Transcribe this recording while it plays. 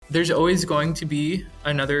there's always going to be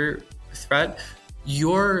another threat.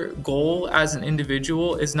 Your goal as an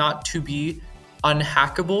individual is not to be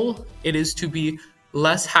unhackable. It is to be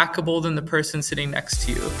less hackable than the person sitting next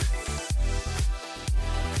to you.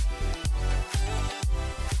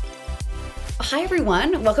 Hi,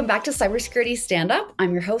 everyone. Welcome back to Cybersecurity Stand-Up.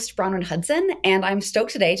 I'm your host, Bronwyn Hudson, and I'm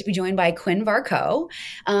stoked today to be joined by Quinn Varcoe.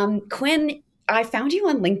 Quinn, I found you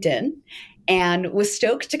on LinkedIn and was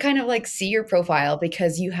stoked to kind of like see your profile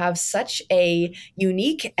because you have such a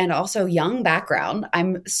unique and also young background.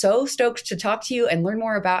 I'm so stoked to talk to you and learn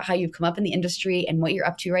more about how you've come up in the industry and what you're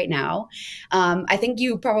up to right now. I think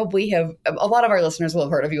you probably have, a lot of our listeners will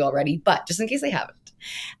have heard of you already, but just in case they haven't,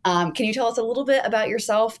 can you tell us a little bit about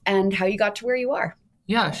yourself and how you got to where you are?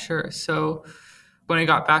 Yeah, sure. So when I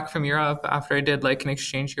got back from Europe after I did like an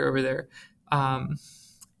exchange year over there,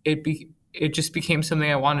 it just became something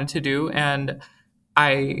I wanted to do, and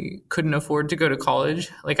I couldn't afford to go to college.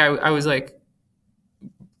 Like I was like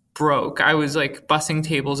broke. I was like bussing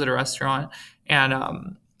tables at a restaurant,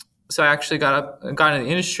 and so I actually got into the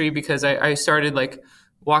industry because I started like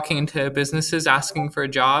walking into businesses asking for a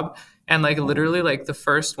job, and like literally like the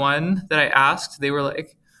first one that I asked, they were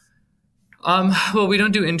like, well, we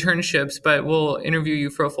don't do internships, but we'll interview you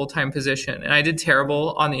for a full-time position. And I did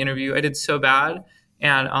terrible on the interview. I did so bad.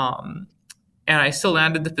 And I still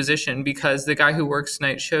landed the position because the guy who works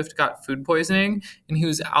night shift got food poisoning and he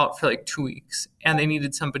was out for like 2 weeks and they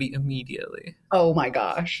needed somebody immediately. Oh my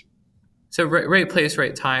gosh. So right place,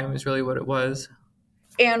 right time is really what it was.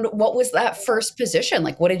 And what was that first position?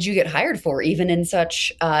 Like, what did you get hired for, even in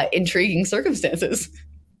such intriguing circumstances?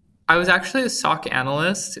 I was actually a SOC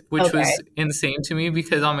analyst, which was insane to me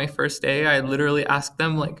because on my first day, I literally asked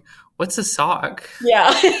them like, what's a SOC?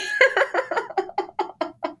 Yeah.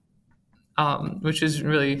 Which is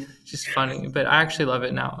really just funny, but I actually love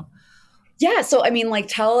it now. Yeah. So, I mean, like,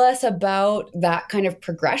 tell us about that kind of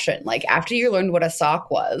progression. Like, after you learned what a SOC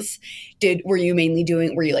was, were you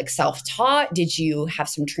like self-taught? Did you have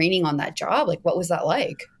some training on that job? Like, what was that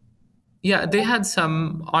like? Yeah, they had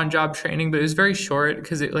some on-job training, but it was very short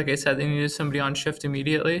because, like I said, they needed somebody on shift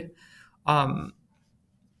immediately.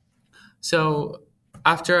 So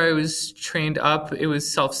after I was trained up, it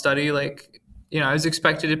was self-study, like, I was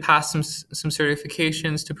expected to pass some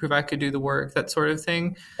certifications to prove I could do the work, that sort of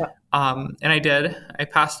thing. Yeah. And I did. I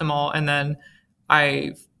passed them all. And then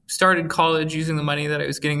I started college using the money that I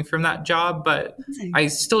was getting from that job, but I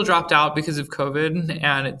still dropped out because of COVID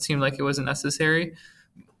and it seemed like it wasn't necessary.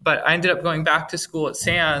 But I ended up going back to school at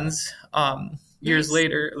SANS years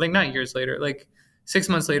later, like not years later, like 6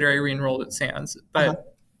 months later, I re-enrolled at SANS.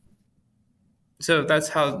 But So that's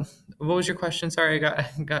how. What was your question? Sorry, I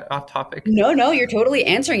got off topic. No, you're totally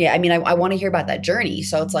answering it. I mean, I want to hear about that journey.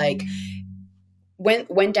 So it's like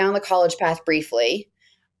went down the college path briefly,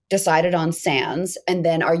 decided on SANS, and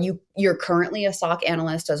then you're currently a SOC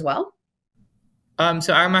analyst as well?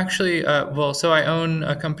 So I'm actually so I own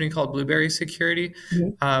a company called Blueberry Security.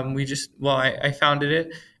 Mm-hmm. I founded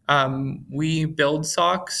it. We build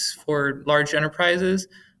SOCs for large enterprises.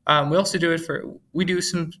 We also we do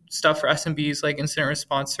some stuff for SMBs like incident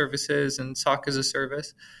response services and SOC as a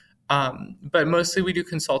service. But mostly we do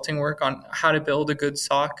consulting work on how to build a good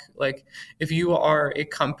SOC. Like if you are a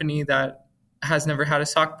company that has never had a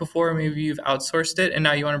SOC before, maybe you've outsourced it and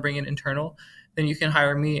now you want to bring it internal, then you can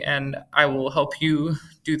hire me and I will help you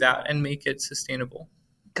do that and make it sustainable.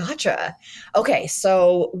 Gotcha. Okay.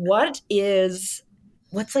 So what's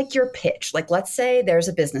like your pitch? Like, let's say there's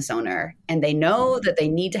a business owner and they know that they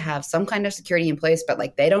need to have some kind of security in place, but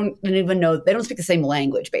like they don't speak the same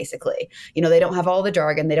language, basically. They don't have all the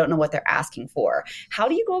jargon. They don't know what they're asking for. How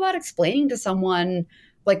do you go about explaining to someone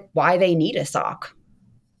like why they need a SOC?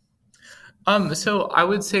 So I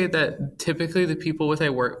would say that typically the people I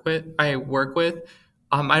work with,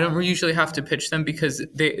 I don't usually have to pitch them because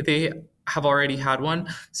they have already had one.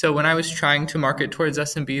 So when I was trying to market towards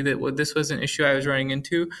SMB, this was an issue I was running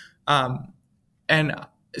into. And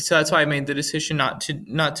so that's why I made the decision not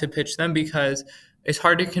to pitch them, because it's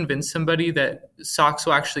hard to convince somebody that SOCs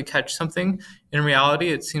will actually catch something. In reality,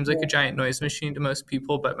 it seems like a giant noise machine to most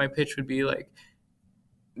people, but my pitch would be like,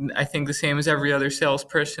 I think the same as every other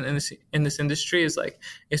salesperson in this industry is like,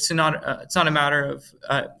 it's not a matter of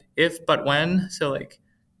if, but when. So like,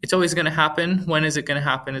 it's always going to happen. When is it going to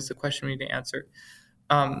happen is the question we need to answer.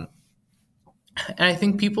 And I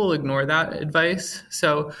think people ignore that advice.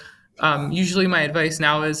 So usually my advice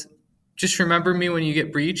now is just remember me when you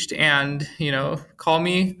get breached and, call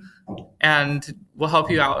me and we'll help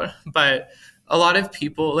you out. But a lot of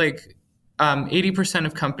people, like 80%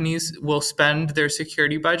 of companies will spend their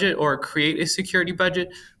security budget or create a security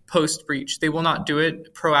budget post breach. They will not do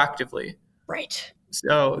it proactively. Right.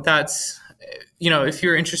 So that's, if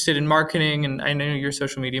you're interested in marketing, and I know you're a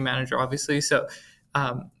social media manager, obviously. So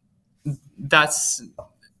that's,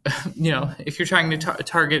 if you're trying to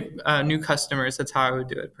target new customers, that's how I would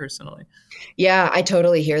do it personally. Yeah, I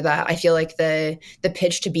totally hear that. I feel like the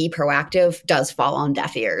pitch to be proactive does fall on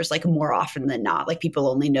deaf ears, like more often than not. Like people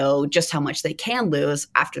only know just how much they can lose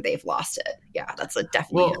after they've lost it. Yeah, that's a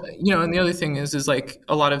definitely. Well, and the other thing is like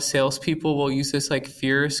a lot of salespeople will use this like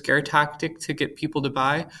fear scare tactic to get people to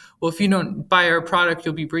buy. Well, if you don't buy our product,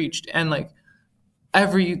 you'll be breached. And like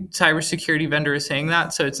every cybersecurity vendor is saying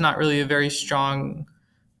that. So it's not really a very strong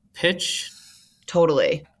pitch.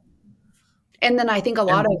 Totally. And then I think a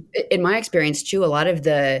lot of, in my experience too, a lot of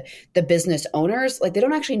the business owners, like they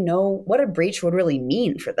don't actually know what a breach would really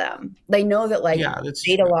mean for them. They know that like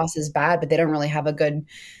data loss is bad, but they don't really have a good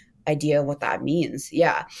idea of what that means.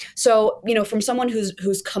 Yeah. So, from someone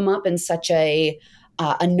who's come up in such a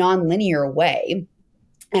non-linear way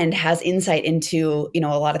and has insight into, a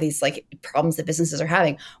lot of these like problems that businesses are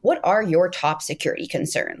having, what are your top security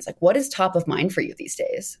concerns? Like what is top of mind for you these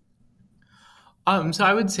days? So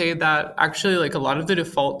I would say that actually like a lot of the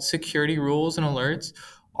default security rules and alerts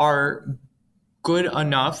are good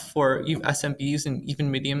enough for SMBs and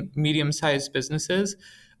even medium-sized businesses.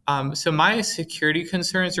 So my security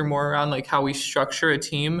concerns are more around like how we structure a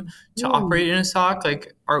team to operate in a SOC.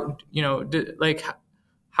 Like,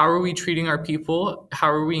 how are we treating our people? How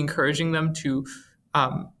are we encouraging them to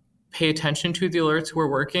pay attention to the alerts we're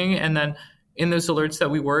working? And then in those alerts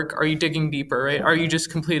that we work, are you digging deeper, right? Are you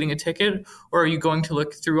just completing a ticket, or are you going to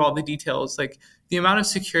look through all the details? Like the amount of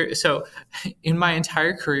security. So in my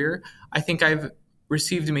entire career, I think I've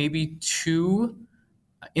received maybe 2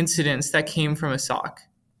 incidents that came from a SOC.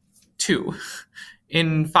 2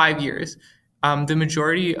 in 5 years. The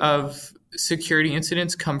majority of security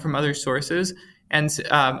incidents come from other sources. And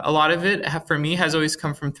a lot of it, for me, has always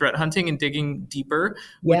come from threat hunting and digging deeper,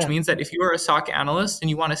 which means that if you are a SOC analyst and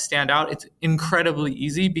you want to stand out, it's incredibly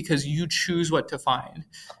easy because you choose what to find.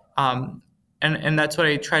 And that's what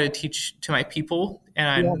I try to teach to my people.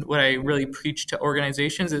 And what I really preach to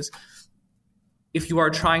organizations is if you are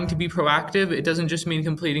trying to be proactive, it doesn't just mean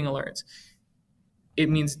completing alerts. It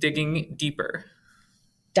means digging deeper.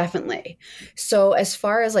 Definitely. So as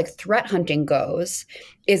far as like threat hunting goes,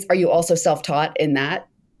 are you also self-taught in that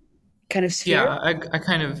kind of sphere? Yeah, I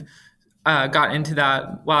kind of got into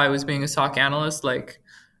that while I was being a SOC analyst, like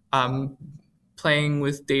playing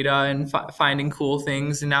with data and finding cool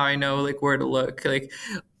things. And now I know like where to look. Like,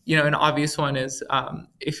 an obvious one is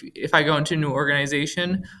if I go into a new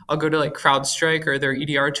organization, I'll go to like CrowdStrike or their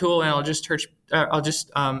EDR tool, and I'll just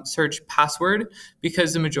search password,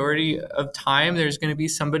 because the majority of time there's going to be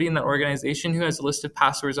somebody in that organization who has a list of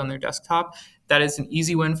passwords on their desktop. That is an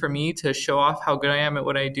easy win for me to show off how good I am at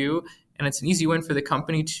what I do, and it's an easy win for the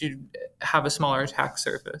company to have a smaller attack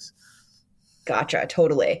surface. Gotcha,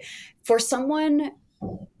 totally. For someone,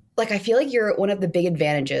 like I feel like one of the big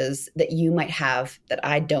advantages that you might have that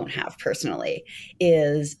I don't have personally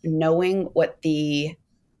is knowing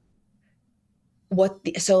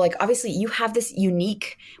so like obviously you have this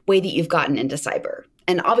unique way that you've gotten into cyber.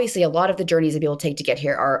 And obviously a lot of the journeys that people take to get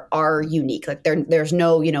here are unique. Like there's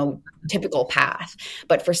no, typical path.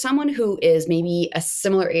 But for someone who is maybe a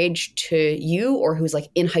similar age to you, or who's like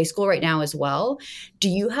in high school right now as well, do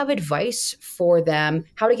you have advice for them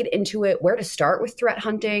how to get into it, where to start with threat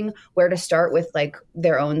hunting, where to start with like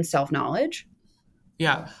their own self-knowledge?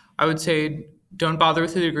 Yeah, I would say don't bother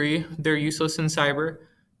with a degree. They're useless in cyber.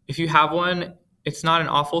 If you have one, it's not an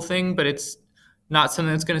awful thing, but it's not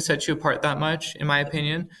something that's going to set you apart that much, in my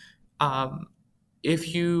opinion.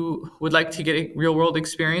 If you would like to get a real world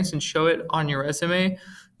experience and show it on your resume,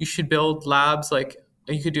 you should build labs. Like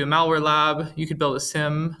you could do a malware lab, you could build a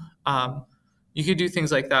SIM, you could do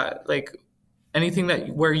things like that. Like anything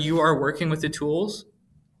where you are working with the tools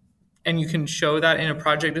and you can show that in a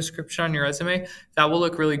project description on your resume, that will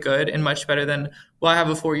look really good and much better than, well, I have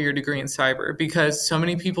a 4-year degree in cyber, because so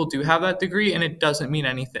many people do have that degree and it doesn't mean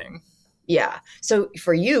anything. Yeah. So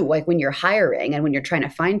for you, like when you're hiring and when you're trying to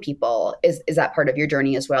find people, is that part of your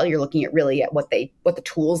journey as well? You're looking at really at what the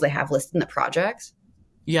tools they have listed in the projects?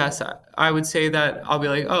 Yes, I would say that I'll be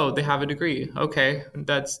like, oh, they have a degree. Okay,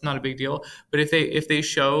 that's not a big deal. But if they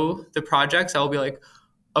show the projects, I'll be like,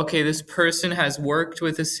 okay, this person has worked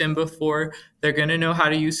with a SIM before. They're going to know how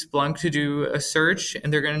to use Splunk to do a search,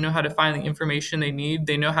 and they're going to know how to find the information they need.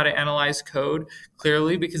 They know how to analyze code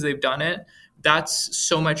clearly because they've done it. That's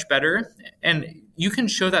so much better. And you can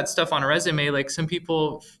show that stuff on a resume. Like some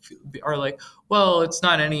people are like, well, it's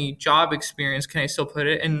not any job experience. Can I still put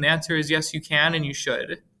it? And the answer is yes, you can, and you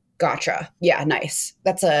should. Gotcha. Yeah, nice.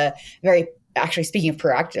 That's a very actually speaking of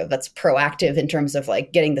proactive, that's proactive in terms of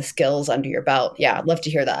like getting the skills under your belt. Yeah, I'd love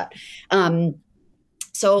to hear that. Um,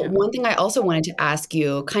 so Yeah. one thing I also wanted to ask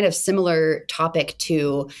you, kind of similar topic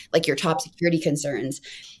to like your top security concerns.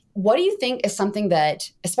 What do you think is something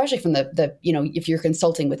that, especially from if you're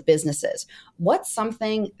consulting with businesses, what's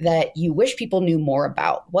something that you wish people knew more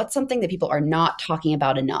about? What's something that people are not talking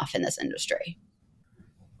about enough in this industry?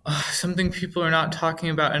 Something people are not talking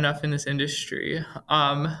about enough in this industry.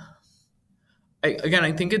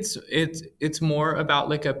 I think it's more about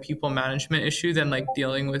like a people management issue than like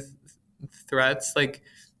dealing with threats. Like,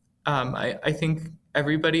 I think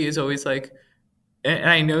everybody is always like, and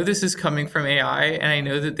I know this is coming from AI, and I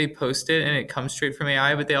know that they post it and it comes straight from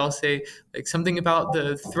AI, but they all say like something about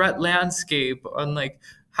the threat landscape and like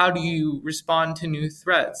how do you respond to new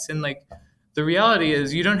threats? And like the reality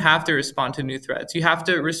is you don't have to respond to new threats. You have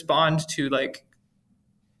to respond to like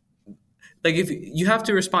if you have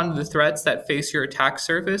to respond to the threats that face your attack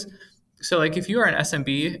surface. So like if you are an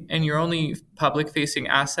SMB and your only public facing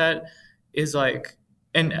asset is like,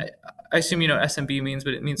 and I assume you know what SMB means,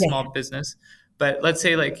 but it means Yeah. small business. But let's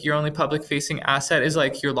say like your only public facing asset is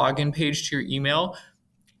like your login page to your email,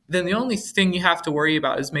 then the only thing you have to worry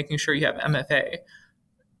about is making sure you have MFA.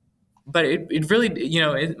 But it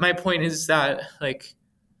really, my point is that like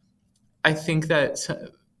I think that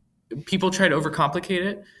people try to overcomplicate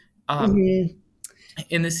it. Um, Hmm.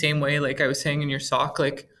 in the same way, like I was saying in your SOC,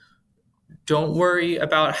 like don't worry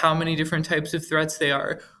about how many different types of threats they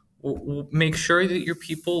are. Make sure that your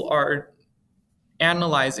people are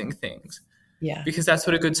analyzing things Yeah. because that's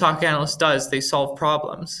what a good SOC analyst does. They solve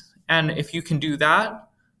problems. And if you can do that,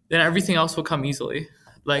 then everything else will come easily.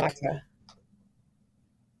 Like Gotcha.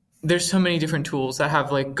 there's so many different tools that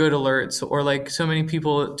have like good alerts or like so many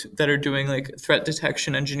people that are doing like threat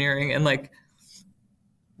detection engineering and like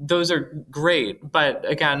those are great. But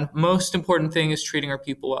again, most important thing is treating our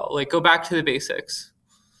people well. Like go back to the basics.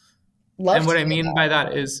 Love And to what I hear mean that. by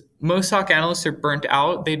that is most SOC analysts are burnt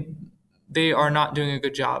out. They are not doing a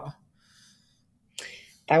good job.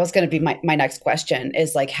 That was going to be my next question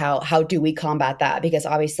is like how do we combat that? Because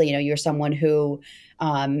obviously, you're someone who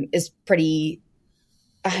is pretty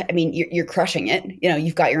I mean, you're crushing it.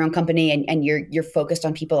 You've got your own company and you're focused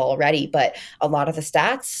on people already. But a lot of the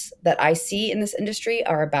stats that I see in this industry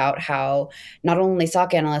are about how not only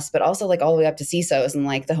SOC analysts, but also like all the way up to CISOs and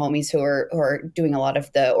like the homies who are doing a lot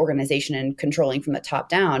of the organization and controlling from the top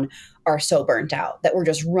down are so burnt out that we're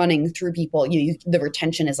just running through people. The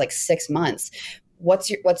retention is like 6 months.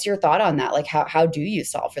 What's your thought on that? Like how do you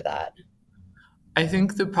solve for that? I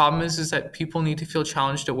think the problem is that people need to feel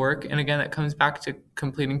challenged at work. And again, that comes back to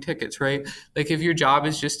completing tickets, right? Like if your job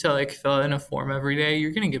is just to like fill in a form every day,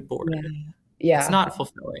 you're going to get Yeah. bored. It's Yeah. not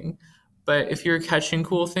fulfilling. But if you're catching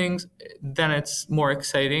cool things, then it's more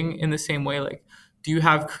exciting in the same way. Like, do you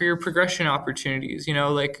have career progression opportunities?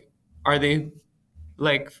 Like, are they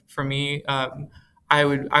like for me, I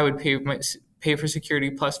would pay for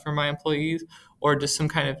security plus for my employees, or just some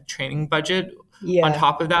kind of training budget. On Yeah.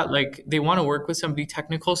 top of that, like they want to work with somebody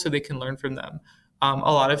technical so they can learn from them. A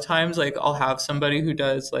lot of times, like I'll have somebody who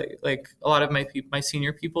does like a lot of my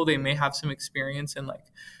senior people. They may have some experience in like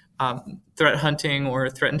threat hunting or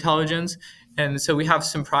threat intelligence, and so we have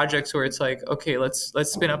some projects where it's like, okay, let's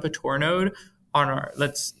spin up a Tor node on our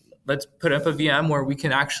let's put up a VM where we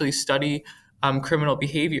can actually study criminal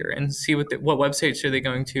behavior and see what websites are they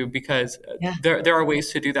going to, because Yeah. there are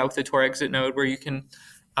ways to do that with the Tor exit node where you can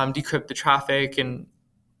decrypt the traffic, and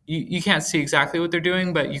you can't see exactly what they're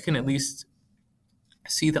doing, but you can at least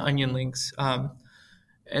see the onion links.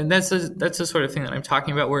 And that's the sort of thing that I'm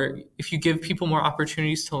talking about, where if you give people more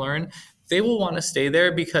opportunities to learn, they will want to stay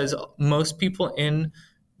there, because most people in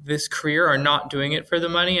this career are not doing it for the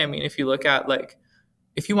money. I mean, if you look at like,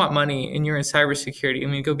 if you want money and you're in cybersecurity, I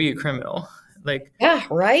mean, go be a criminal. Like, Yeah.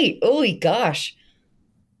 Right. Oh gosh.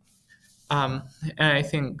 and I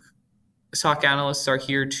think SOC analysts are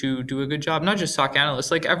here to do a good job. Not just SOC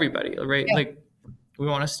analysts, like everybody, right? Yeah. Like we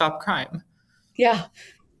want to stop crime. Yeah.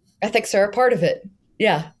 Ethics are a part of it.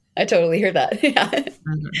 Yeah. I totally hear that. Yeah.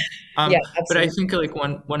 Mhm. Yeah, But I absolutely. think like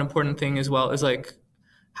one important thing as well is like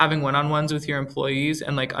having one-on-ones with your employees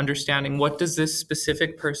and like understanding what does this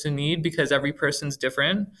specific person need, because every person's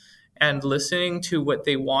different, and listening to what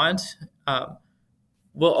they want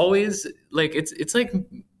will always, like it's like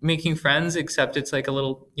making friends, except it's like a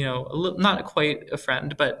little, not quite a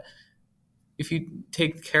friend, but if you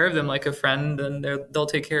take care of them like a friend, then they'll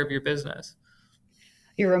take care of your business.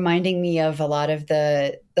 You're reminding me of a lot of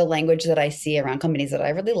the language that I see around companies that I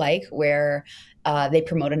really like, where they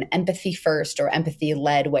promote an empathy first or empathy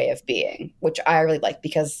led way of being, which I really like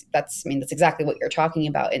because that's exactly what you're talking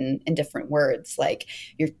about in different words. Like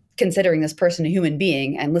you're considering this person a human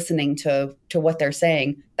being and listening to what they're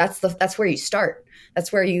saying. That's where you start.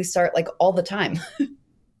 That's where you start like all the time.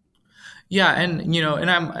 Yeah, and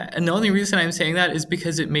and the only reason I'm saying that is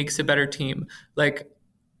because it makes a better team. Like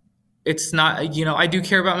it's not, I do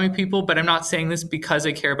care about my people, but I'm not saying this because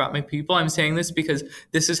I care about my people. I'm saying this because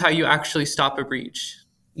this is how you actually stop a breach.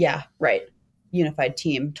 Yeah, right. Unified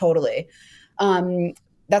team, totally. Um,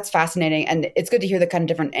 that's fascinating, and it's good to hear the kind of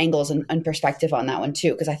different angles and perspective on that one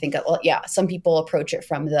too. Because I think, yeah, some people approach it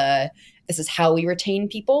from the this is how we retain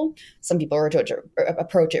people. Some people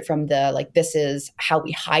approach it from the like this is how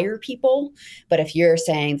we hire people. But if you're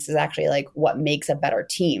saying this is actually like what makes a better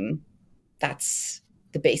team, that's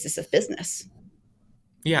the basis of business.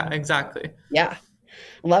 Yeah, exactly. Yeah,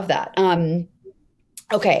 love that.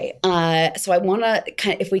 Okay, so I want to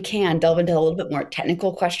kind of, if we can, delve into a little bit more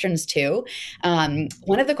technical questions too.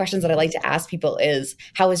 One of the questions that I like to ask people is,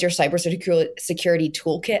 how has your cybersecurity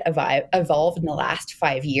toolkit evolved in the last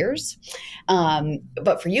 5 years?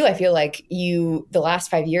 But for you, I feel like the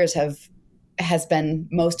last 5 years has been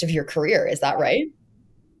most of your career. Is that right?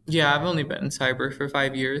 Yeah, I've only been in cyber for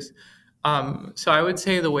 5 years. So I would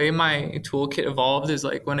say the way my toolkit evolved is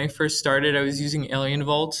like when I first started, I was using Alien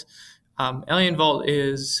Vault. Alien Vault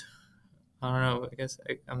is, I don't know, I guess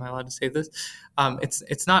am I allowed to say this?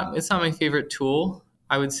 It's not my favorite tool.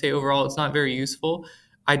 I would say overall it's not very useful.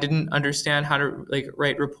 I didn't understand how to like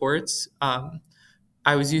write reports.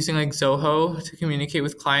 I was using like Zoho to communicate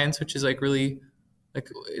with clients, which is like really like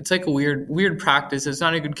it's like a weird practice. It's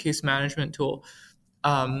not a good case management tool.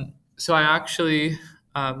 So I actually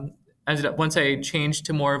ended up once I changed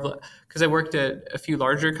to more of because I worked at a few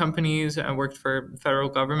larger companies. I worked for federal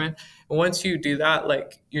government. And once you do that,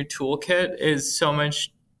 like your toolkit is so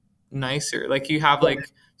much nicer. Like you have Yeah.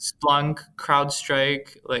 like Splunk,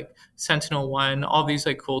 CrowdStrike, like Sentinel One, all these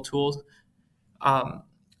like cool tools. Um,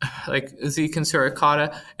 like Zeke and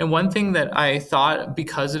Suricata. And one thing that I thought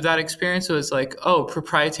because of that experience was like, oh,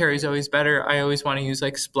 proprietary is always better. I always want to use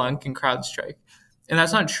like Splunk and CrowdStrike. And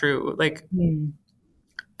that's not true. Like Hmm.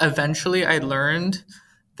 eventually I learned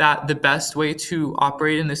that the best way to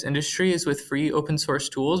operate in this industry is with free open source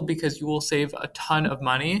tools because you will save a ton of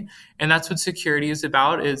money. And that's what security is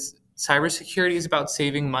about is cybersecurity is about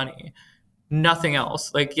saving money. Nothing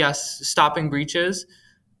else. Like yes, stopping breaches,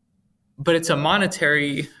 but it's a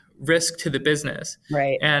monetary risk to the business.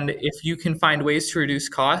 Right. And if you can find ways to reduce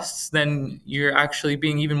costs, then you're actually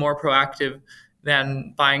being even more proactive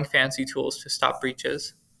than buying fancy tools to stop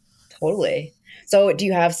breaches. Totally. So, do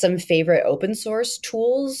you have some favorite open source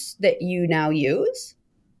tools that you now use?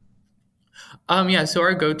 Yeah, so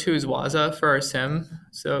our go-to is Waza for our SIM.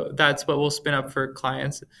 So that's what we'll spin up for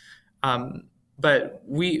clients. Um, but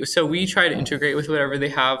we try to integrate with whatever they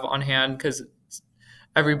have on hand because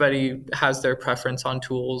everybody has their preference on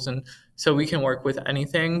tools, and so we can work with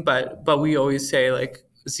anything. But we always say like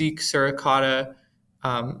Zeek, Suricata,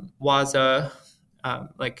 Waza,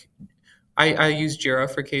 like I use Jira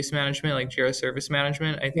for case management, like Jira Service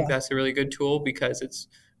Management. I think Yeah. that's a really good tool because it's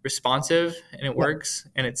responsive and it Yep. works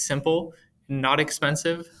and it's simple, not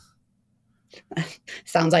expensive.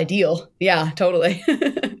 Sounds ideal. Yeah, totally.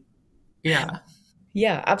 Yeah.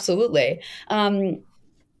 Yeah, absolutely.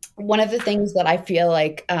 One of the things that I feel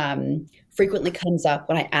like frequently comes up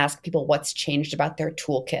when I ask people what's changed about their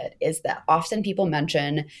toolkit is that often people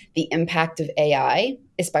mention the impact of AI,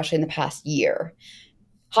 especially in the past year.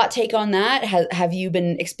 Hot take on that. Have you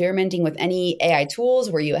been experimenting with any AI tools?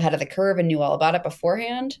 Were you ahead of the curve and knew all about it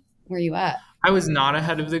beforehand? Where are you at? I was not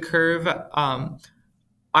ahead of the curve.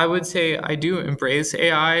 I would say I do embrace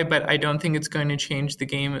AI, but I don't think it's going to change the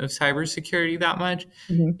game of cybersecurity that much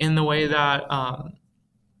Mhm. in the way that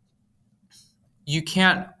you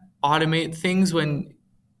can't automate things when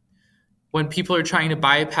people are trying to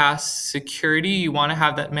bypass security. You want to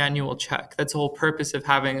have that manual check. That's the whole purpose of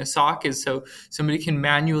having a SOC is so somebody can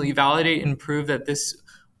manually validate and prove that this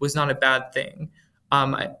was not a bad thing.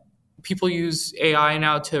 People use AI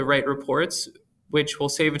now to write reports, which will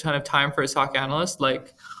save a ton of time for a SOC analyst,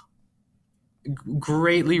 like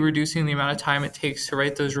greatly reducing the amount of time it takes to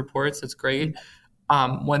write those reports. That's great.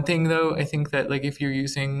 One thing though, I think that like if you're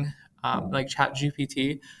using like Chat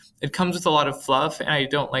GPT, it comes with a lot of fluff, and I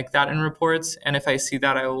don't like that in reports. And if I see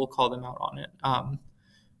that, I will call them out on it.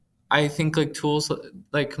 I think like tools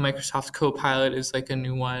like Microsoft Copilot is like a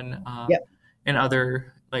new one, Yep. and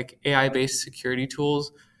other like AI based security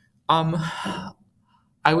tools. Um,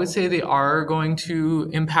 I would say they are going to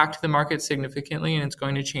impact the market significantly, and it's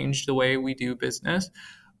going to change the way we do business.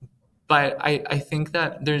 But I think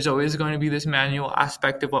that there's always going to be this manual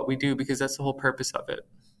aspect of what we do because that's the whole purpose of it.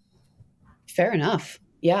 Fair enough.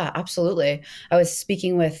 Yeah, absolutely. I was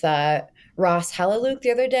speaking with Ross Hallelujah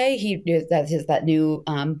the other day. He has that new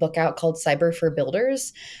book out called Cyber for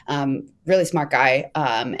Builders. Really smart guy,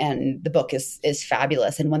 and the book is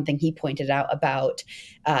fabulous. And one thing he pointed out about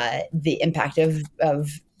the impact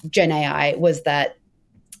of Gen AI was that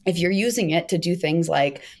if you're using it to do things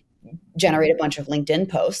like generate a bunch of LinkedIn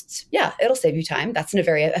posts, yeah, it'll save you time. That's a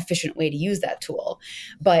very efficient way to use that tool.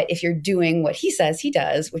 But if you're doing what he says he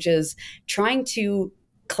does, which is trying to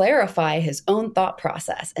clarify his own thought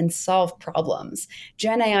process and solve problems,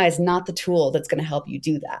 Gen AI is not the tool that's going to help you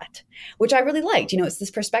do that, which I really liked. It's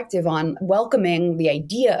this perspective on welcoming the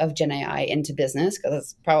idea of Gen AI into business,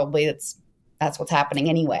 because that's what's happening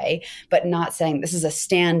anyway, but not saying this is a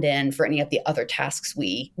stand-in for any of the other tasks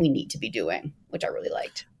we need to be doing, which I really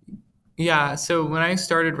liked. Yeah. So when I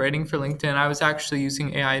started writing for LinkedIn, I was actually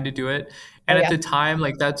using AI to do it. And at the time,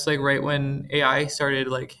 like that's like right when AI started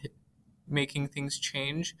like making things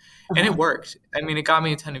change, and it worked. I mean, it got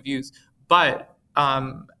me a ton of views. But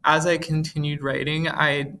as I continued writing,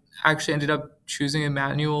 I actually ended up choosing a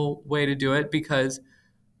manual way to do it because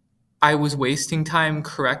I was wasting time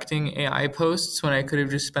correcting AI posts when I could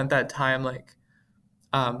have just spent that time like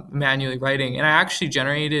manually writing. And I actually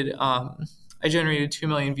generated 2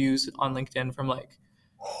 million views on LinkedIn from like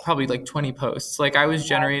probably like 20 posts. Like I was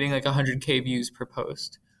generating like 100K views per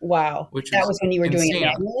post. Wow. Which that was was when you were insane. doing it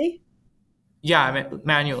manually? Yeah, I mean,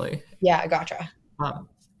 manually. Yeah, gotcha.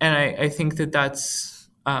 And I think that's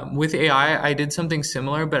with AI, I did something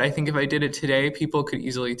similar, but I think if I did it today, people could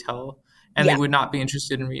easily tell and they would not be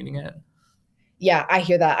interested in reading it. Yeah, I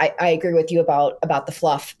hear that. I agree with you about the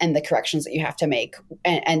fluff and the corrections that you have to make.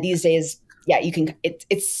 And these days, yeah, you can.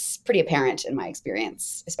 It's pretty apparent in my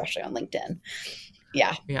experience, especially on LinkedIn.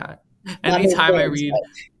 Yeah. Yeah. Anytime I read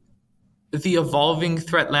the evolving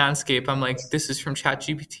threat landscape, I'm like, this is from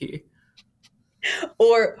ChatGPT.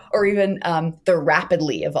 Or even the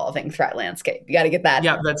rapidly evolving threat landscape. You got to get that.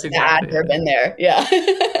 Yeah, that's exactly adverb in there. Yeah.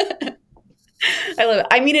 I love it.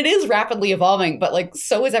 I mean, it is rapidly evolving, but like,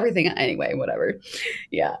 so is everything anyway, whatever.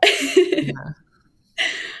 Yeah.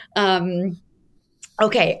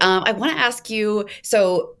 Okay. I want to ask you,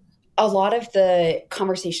 so a lot of the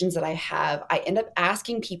conversations that I have, I end up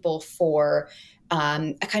asking people for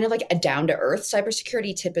a kind of like a down to earth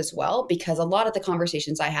cybersecurity tip as well, because a lot of the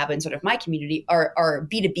conversations I have in sort of my community are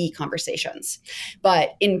B2B conversations.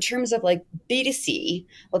 But in terms of like B2C,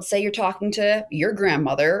 let's say you're talking to your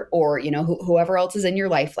grandmother or, whoever else is in your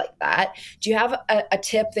life like that. Do you have a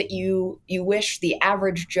tip that you wish the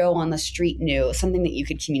average Joe on the street knew, something that you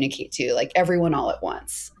could communicate to like everyone all at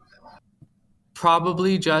once?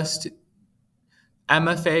 Probably just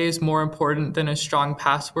MFA is more important than a strong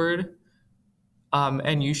password.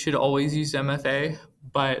 And you should always use MFA.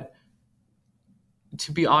 But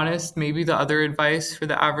to be honest, maybe the other advice for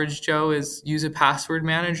the average Joe is use a password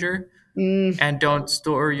manager and don't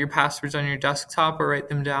store your passwords on your desktop or write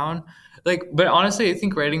them down. But honestly, I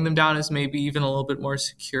think writing them down is maybe even a little bit more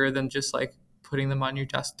secure than just like putting them on your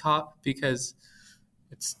desktop, because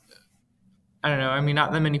I don't know. I mean,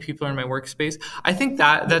 not that many people are in my workspace. I think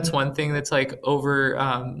that's one thing that's like over,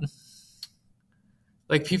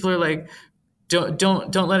 like people are like,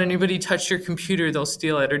 don't let anybody touch your computer, they'll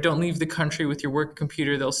steal it, or don't leave the country with your work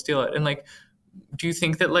computer, they'll steal it. And like, do you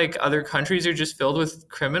think that like other countries are just filled with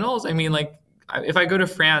criminals? I mean, like if I go to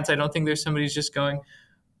France, I don't think there's somebody's just going,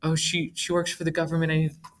 oh, she works for the government, I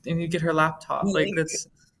need to get her laptop. Like that's.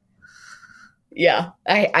 Yeah,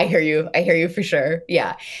 I hear you. I hear you for sure.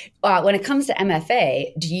 Yeah. When it comes to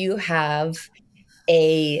MFA, do you have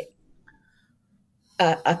a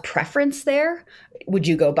preference there? Would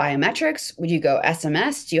you go biometrics? Would you go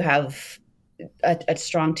SMS? Do you have a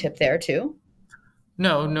strong tip there too?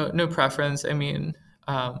 No preference. I mean,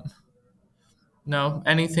 no,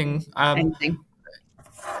 anything. Anything.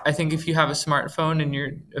 I think if you have a smartphone and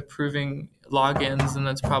you're approving logins, then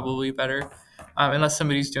that's probably better. Unless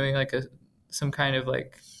somebody's doing like some kind of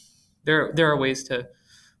like, there are ways to,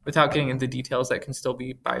 without getting into details, that can still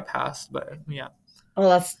be bypassed. But yeah.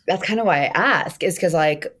 Well, that's kind of why I ask, is because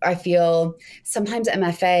like I feel sometimes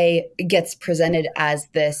MFA gets presented as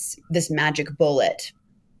this magic bullet,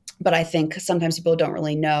 but I think sometimes people don't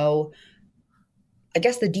really know, I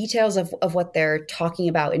guess, the details of what they're talking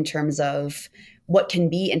about in terms of what can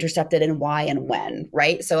be intercepted and why and when,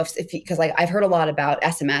 right? So because like I've heard a lot about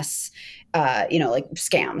SMS, like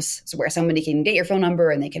scams, so where somebody can get your phone number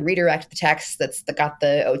and they can redirect the text that got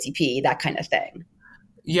the OTP, that kind of thing.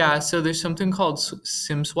 Yeah, so there's something called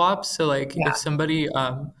SIM swaps. So like if Yeah. somebody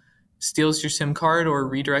steals your SIM card or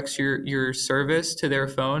redirects your service to their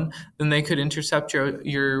phone, then they could intercept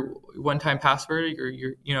your one-time password,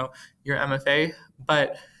 your MFA.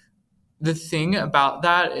 But the thing about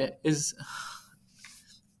that is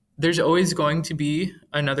there's always going to be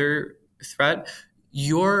another threat.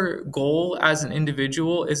 Your goal as an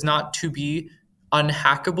individual is not to be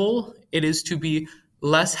unhackable, it is to be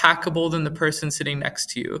less hackable than the person sitting next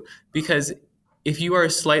to you. Because if you are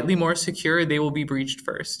slightly more secure, they will be breached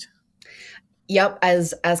first. Yep.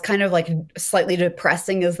 As kind of like slightly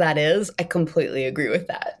depressing as that is, I completely agree with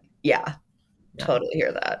that. Yeah. Yeah. Totally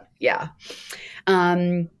hear that. Yeah.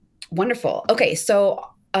 Um, Wonderful. Okay, so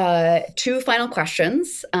two final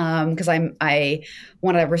questions because I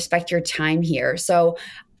want to respect your time here. So,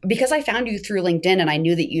 because I found you through LinkedIn and I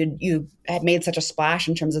knew that you had made such a splash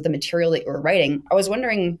in terms of the material that you were writing, I was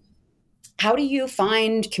wondering, how do you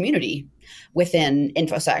find community within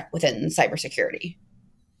infosec, within cybersecurity?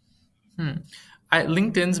 Hmm.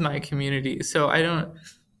 LinkedIn's my community, so I don't.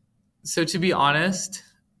 So to be honest,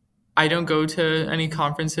 I don't go to any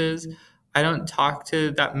conferences. I don't talk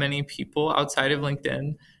to that many people outside of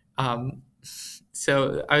LinkedIn. Um,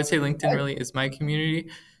 so I would say LinkedIn really is my community.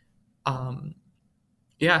 Um,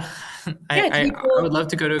 yeah, Yeah, do I would people love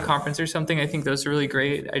to go to a conference or something. I think those are really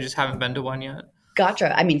great. I just haven't been to one yet.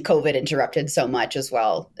 gotcha. I mean, COVID interrupted so much as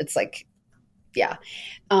well. It's like, yeah.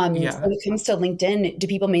 So Yeah. when it comes to LinkedIn, do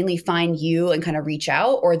people mainly find you and kind of reach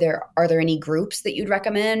out, or are there any groups that you'd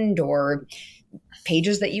recommend or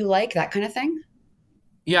pages that you like, that kind of thing?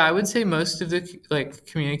 Yeah, I would say most of the like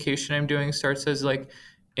communication I'm doing starts as like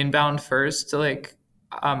inbound first. So, like,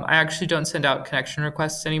 I actually don't send out connection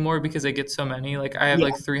requests anymore because I get so many. Like, I have Yeah,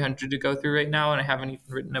 like 300 to go through right now, and I haven't even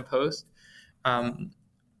written a post. Um,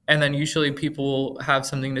 and then usually people will have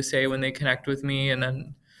something to say when they connect with me, and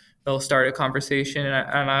then they'll start a conversation,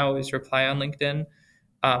 and I always reply on LinkedIn.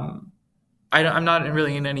 Um, I'm not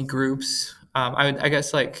really in any groups. I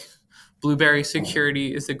guess like Blueberry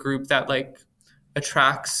Security is a group that like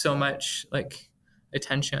attracts so much like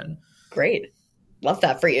attention. great. Love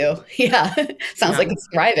that for you. Yeah, sounds like Yeah, it's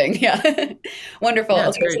thriving. Yeah, wonderful. yeah,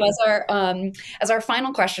 it's Okay, so great. as our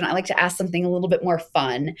final question, I like to ask something a little bit more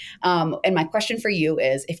fun. And my question for you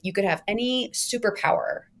is, if you could have any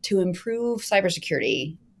superpower to improve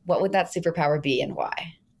cybersecurity, what would that superpower be and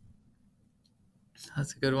why?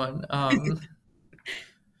 That's a good one.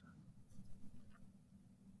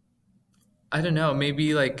 I don't know.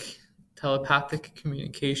 Maybe like telepathic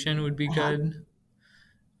communication would be Uh-huh. good.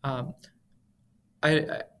 Um,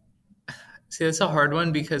 I see that's a hard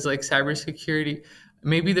one because like cybersecurity,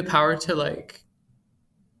 maybe the power to like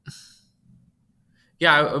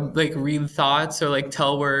yeah like read thoughts or like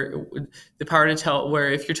tell where the power to tell where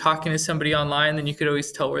if you're talking to somebody online then you could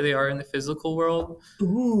always tell where they are in the physical world.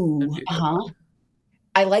 That'd Ooh, be a good uh-huh. one.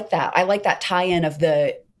 I like that. I like that tie-in of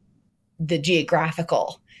the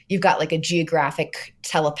geographical. You've got like a geographic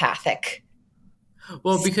telepathic.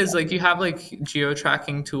 Well, because like you have like geo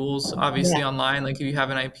tracking tools Yeah, obviously online, like if you have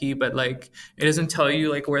an IP, but like it doesn't tell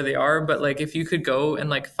you like where they are. But like if you could go and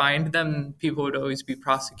like find them, people would always be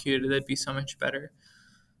prosecuted. That'd be so much better.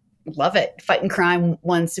 love it. Fighting crime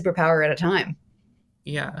one superpower at a time.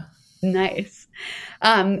 Yeah. Nice.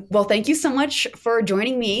 Well, thank you so much for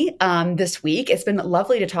joining me this week. It's been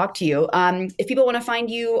lovely to talk to you. If people want to find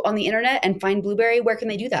you on the internet and find Blueberry, where can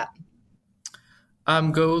they do that?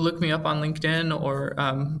 Go look me up on LinkedIn or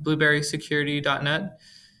blueberrysecurity.net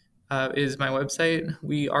is my website.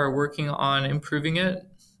 We are working on improving it.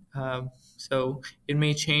 So it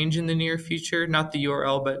may change in the near future, not the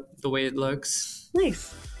URL, but the way it looks.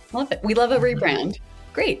 Nice. Love it. We love a rebrand.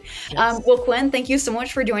 Great. Yes. Well, Quinn, thank you so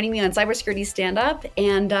much for joining me on Cybersecurity Stand Up,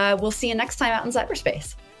 and we'll see you next time out in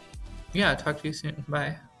cyberspace. Yeah, talk to you soon.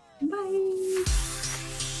 Bye. Bye.